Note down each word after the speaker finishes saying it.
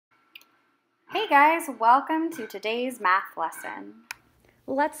Hey guys, welcome to today's math lesson.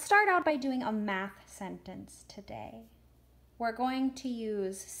 Let's start out by doing a math sentence today. We're going to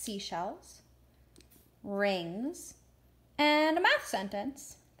use seashells, rings, and a math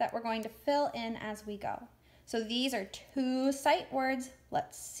sentence that we're going to fill in as we go. So these are two sight words.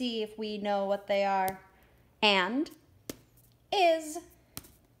 Let's see if we know what they are. And, is,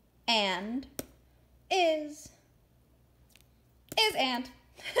 and, is and.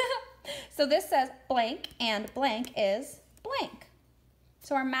 So this says blank and blank is blank.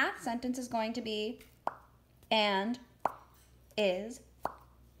 So our math sentence is going to be and is.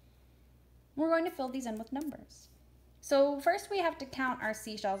 We're going to fill these in with numbers. So first we have to count our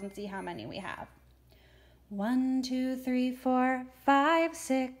seashells and see how many we have. 1, 2, 3, 4, 5,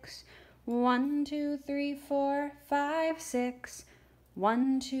 6. 1, 2, 3, 4, 5, 6.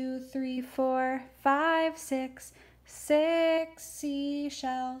 1, 2, 3, 4, 5, 6. 6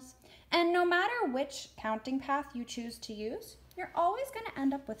 seashells. And no matter which counting path you choose to use, you're always going to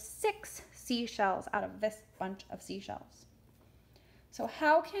end up with 6 seashells out of this bunch of seashells. So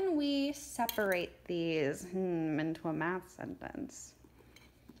how can we separate these into a math sentence?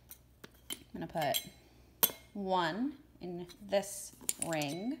 I'm going to put 1 in this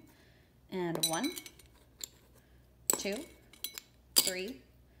ring, and 1, 2, 3,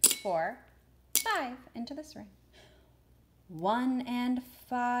 4, 5 into this ring. 1 and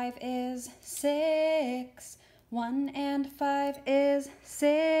 5 is 6. 1 and 5 is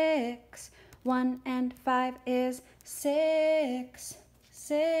 6. 1 and 5 is 6.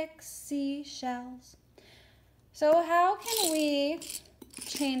 6 seashells. So how can we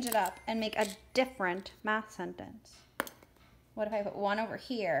change it up and make a different math sentence? What if I put 1 over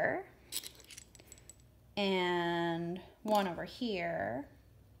here and 1 over here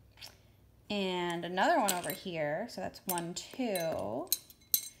and another one over here, so that's 1, 2. And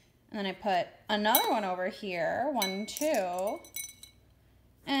then I put another one over here, 1, 2.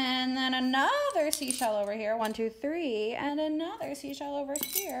 And then another seashell over here, 1, 2, 3. And another seashell over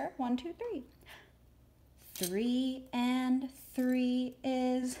here, 1, 2, 3. 3 and 3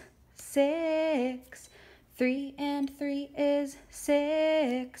 is 6. 3 and 3 is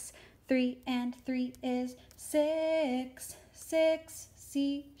 6. 3 and 3 is 6. 6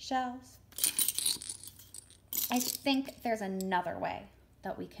 seashells. I think there's another way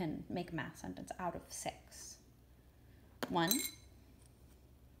that we can make a math sentence out of 6. 1,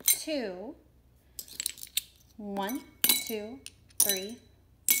 2, 1, 2, 3,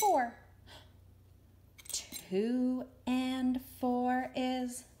 4. 2 and 4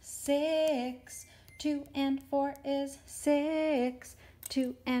 is 6. 2 and 4 is 6.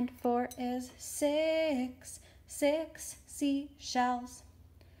 2 and 4 is 6. 6 seashells.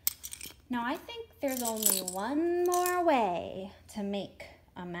 Now I think there's only one more way to make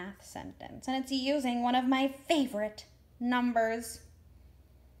a math sentence, and it's using one of my favorite numbers.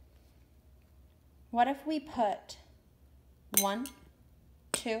 What if we put 1,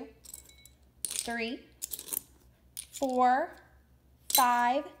 2, 3, 4,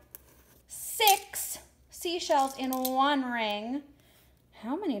 5, 6 seashells in one ring?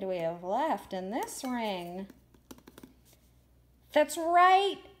 How many do we have left in this ring? That's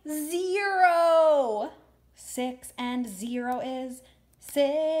right, 0. 6 and 0 is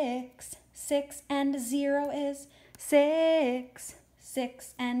 6. 6 and 0 is 6.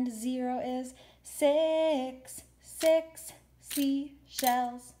 6 and 0 is 6. 6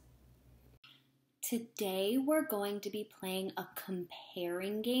 seashells. Today we're going to be playing a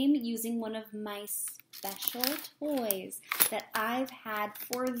comparing game using one of my special toys that I've had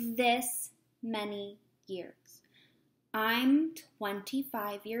for this many years. I'm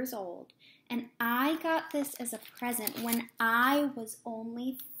 25 years old, and I got this as a present when I was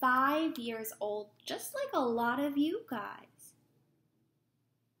only 5 years old, just like a lot of you guys.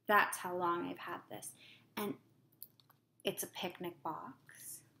 That's how long I've had this. And it's a picnic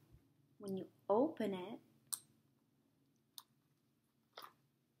box. When you open it,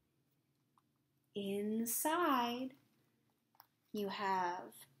 inside you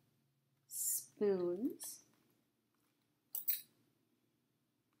have spoons,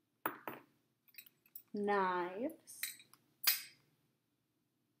 knives,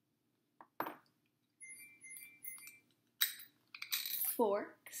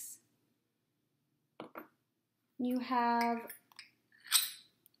 forks. You have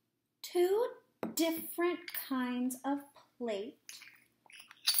 2 different kinds of plate.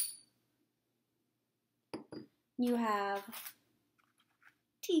 You have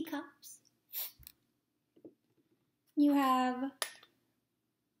teacups. You have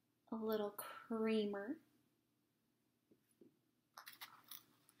a little creamer.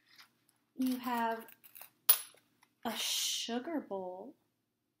 You have a sugar bowl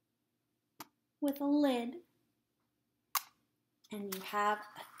with a lid, and you have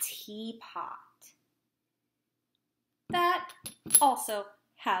a teapot that also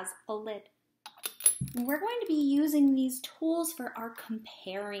has a lid. We're going to be using these tools for our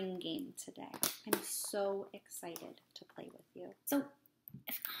comparing game today. I'm so excited to play with you. So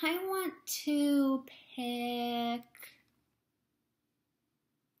if I want to pick...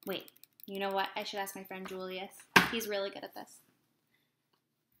 Wait, you know what? I should ask my friend Julius. He's really good at this.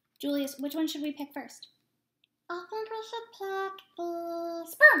 Julius, which one should we pick first? I think we should pick the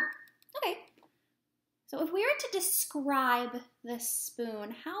spoon. Okay. So if we were to describe this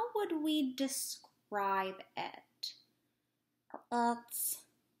spoon, how would we describe it?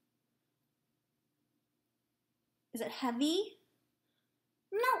 Is it heavy?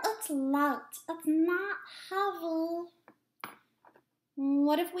 No, it's light. It's not heavy.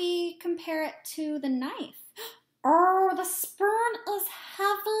 What if we compare it to the knife? Oh, the spoon is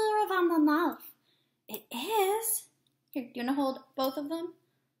heavier than the knife. It is. Here, do you want to hold both of them?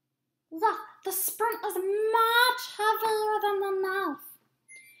 Look, the spoon is much heavier than the knife.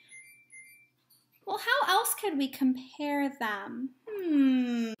 Well, how else could we compare them?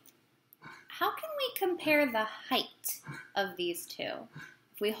 How can we compare the height of these two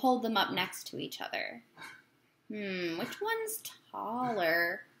if we hold them up next to each other? Which one's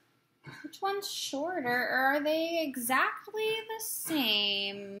taller? Which one's shorter? Or are they exactly the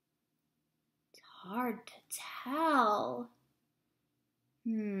same? It's hard to tell.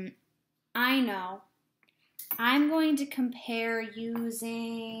 I know. I'm going to compare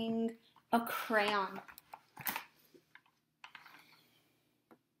using a crayon.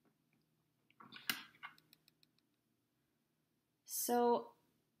 So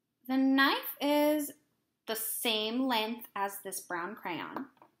the knife is the same length as this brown crayon.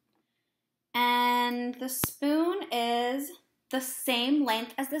 And the spoon is the same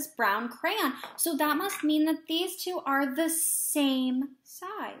length as this brown crayon. So that must mean that these two are the same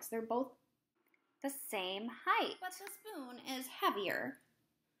size. They're both the same height. But the spoon is heavier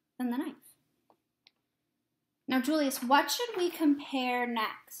than the knife. Now, Julius, what should we compare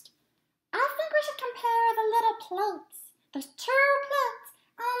next? I think we should compare the little plates. There's 2 plates,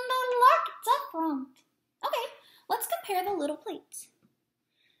 and they look different. Okay, let's compare the little plates.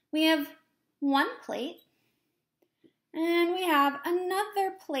 We have one plate, and we have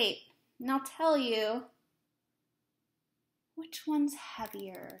another plate. And I'll tell you which one's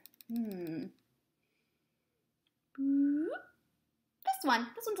heavier. This one's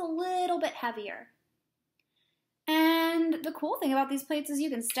a little bit heavier. And the cool thing about these plates is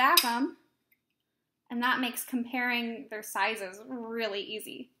you can stack them, and that makes comparing their sizes really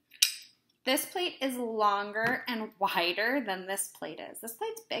easy. This plate is longer and wider than this plate is. This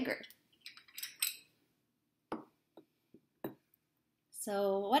plate's bigger.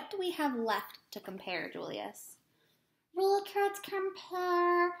 So what do we have left to compare, Julius? We could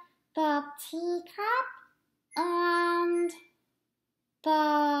compare the teacup and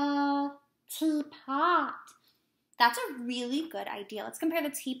the teapot. That's a really good idea. Let's compare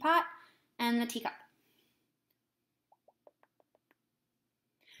the teapot and the teacup.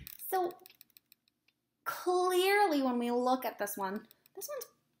 So clearly when we look at this one's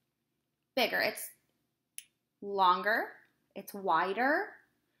bigger. It's longer, it's wider,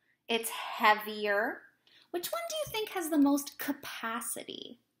 it's heavier. Which one do you think has the most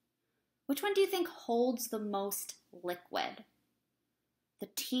capacity? Which one do you think holds the most liquid? The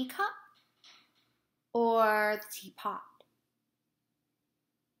teacup or the teapot?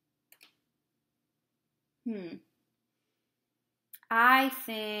 I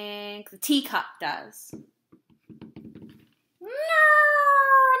think the teacup does. No,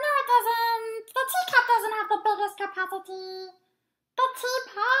 it doesn't. The teacup doesn't have the biggest capacity. The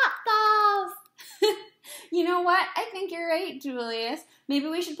teapot does. You know what? I think you're right, Julius. Maybe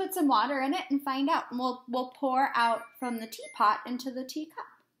we should put some water in it and find out. And we'll pour out from the teapot into the teacup.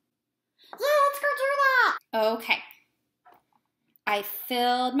 Yeah, let's go do that. Okay. I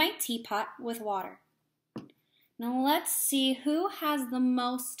filled my teapot with water. Now let's see who has the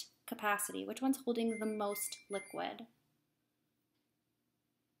most capacity. Which one's holding the most liquid?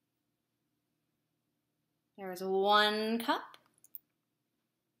 There's 1 cup.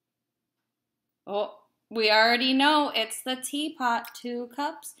 Oh, we already know it's the teapot, 2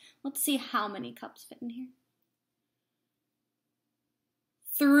 cups. Let's see how many cups fit in here.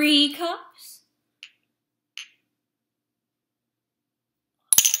 3 cups.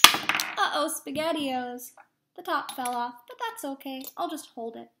 Uh-oh, SpaghettiOs. The top fell off, but that's okay. I'll just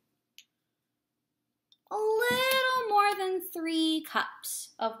hold it. A little more than 3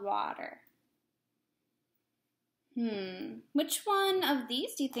 cups of water. Which one of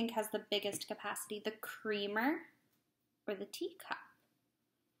these do you think has the biggest capacity? The creamer or the teacup?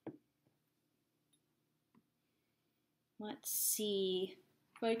 Let's see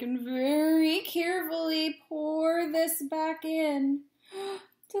if I can very carefully pour this back in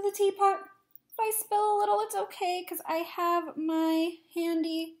to the teapot. If I spill a little, it's okay because I have my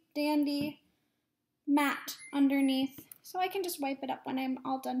handy dandy mat underneath, so I can just wipe it up when I'm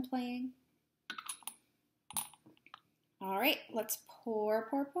all done playing. All right, let's pour,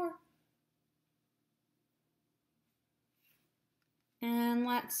 pour, pour. And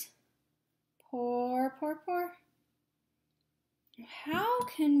let's pour, pour, pour. How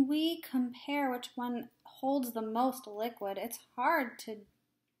can we compare which one holds the most liquid? It's hard to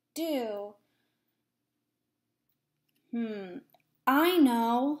do. I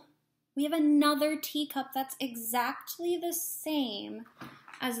know. We have another teacup that's exactly the same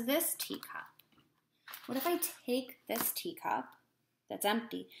as this teacup. What if I take this teacup that's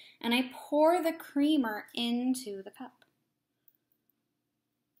empty and I pour the creamer into the cup?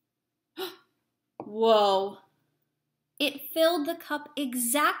 Whoa. It filled the cup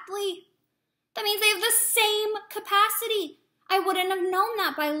exactly. That means they have the same capacity. I wouldn't have known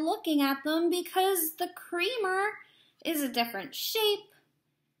that by looking at them because the creamer is a different shape.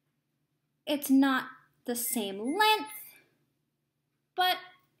 It's not the same length, but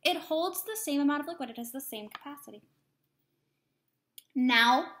it holds the same amount of liquid. It has the same capacity.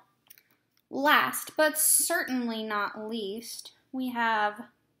 Now, last but certainly not least, we have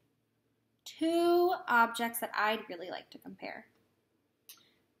two objects that I'd really like to compare.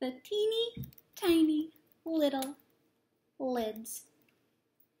 The teeny tiny little lids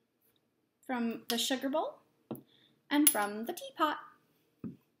from the sugar bowl and from the teapot.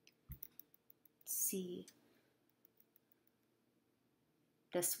 Let's see.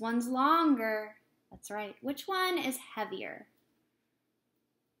 This one's longer. That's right. Which one is heavier?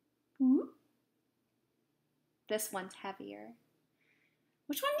 This one's heavier.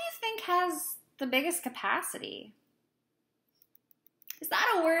 Which one do you think has the biggest capacity? Is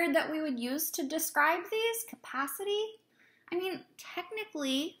that a word that we would use to describe these? Capacity? I mean,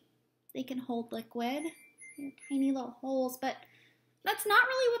 technically, they can hold liquid. They're tiny little holes, but that's not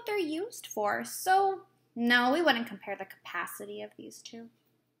really what they're used for. So, no, we wouldn't compare the capacity of these two.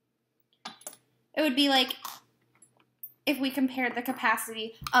 It would be like if we compared the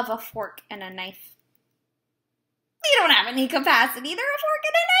capacity of a fork and a knife. They don't have any capacity. They're a fork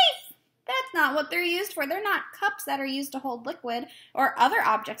and a knife. That's not what they're used for. They're not cups that are used to hold liquid or other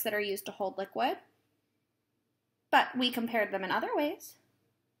objects that are used to hold liquid. But we compared them in other ways.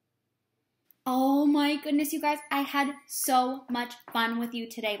 Oh my goodness, you guys. I had so much fun with you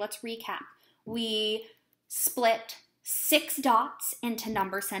today. Let's recap. We split 6 dots into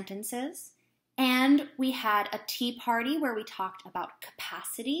number sentences. And we had a tea party where we talked about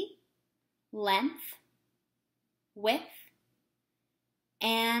capacity, length, width,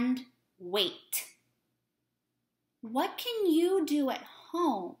 and weight. What can you do at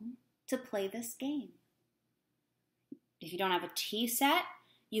home to play this game? If you don't have a tea set,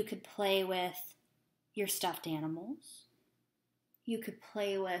 you could play with your stuffed animals. You could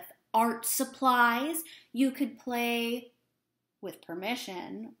play with art supplies. You could play, with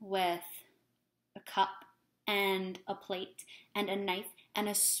permission, with a cup and a plate and a knife and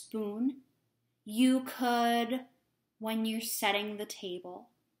a spoon. You could, when you're setting the table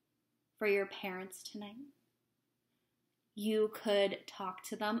for your parents tonight, you could talk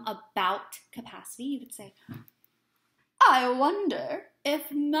to them about capacity. You could say, I wonder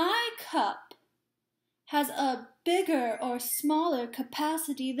if my cup has a bigger or smaller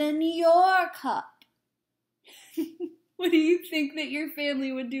capacity than your cup. What do you think that your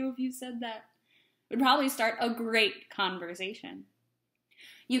family would do if you said that? It would probably start a great conversation.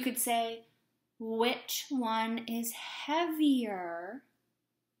 You could say, which one is heavier?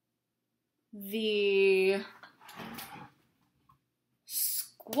 The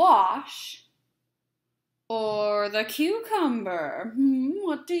squash or the cucumber?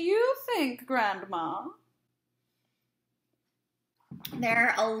 What do you think, Grandma?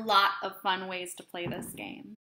 There are a lot of fun ways to play this game.